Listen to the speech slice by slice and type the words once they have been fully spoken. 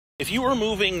If you were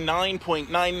moving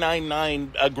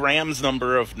 9.999 grams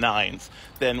number of nines,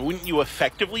 then wouldn't you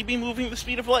effectively be moving the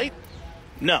speed of light?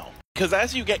 No. Because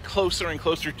as you get closer and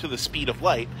closer to the speed of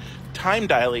light, time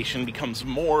dilation becomes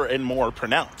more and more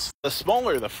pronounced. The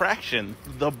smaller the fraction,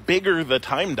 the bigger the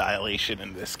time dilation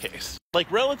in this case. Like,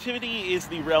 relativity is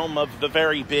the realm of the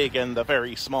very big and the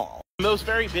very small. Those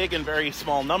very big and very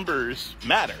small numbers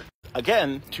matter.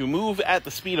 Again, to move at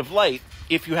the speed of light,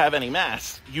 if you have any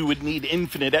mass, you would need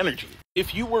infinite energy.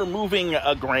 If you were moving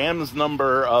a grams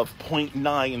number of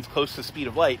 0.9 close to the speed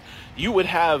of light, you would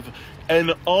have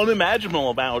an unimaginable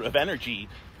amount of energy,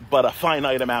 but a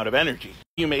finite amount of energy.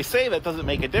 You may say that doesn't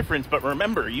make a difference, but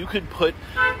remember, you could put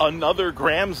another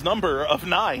grams number of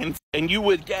nines, and you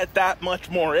would get that much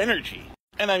more energy.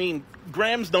 And I mean,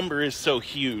 grams number is so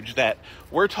huge that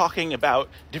we're talking about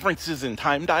differences in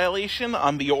time dilation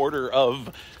on the order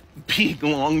of being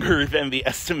longer than the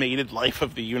estimated life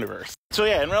of the universe. So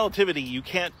yeah, in relativity, you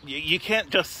can't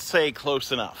just say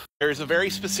close enough. There's a very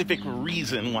specific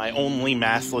reason why only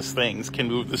massless things can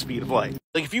move the speed of light.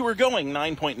 Like, if you were going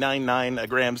 9.99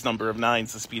 grams number of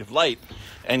nines the speed of light,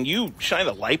 and you shine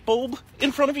a light bulb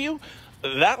in front of you,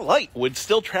 that light would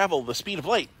still travel the speed of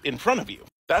light in front of you.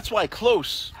 That's why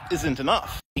close isn't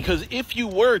enough. Because if you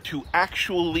were to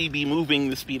actually be moving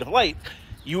the speed of light,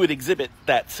 you would exhibit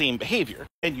that same behavior.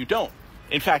 And you don't.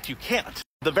 In fact, you can't.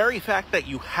 The very fact that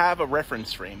you have a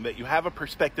reference frame, that you have a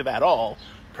perspective at all,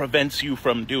 prevents you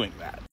from doing that.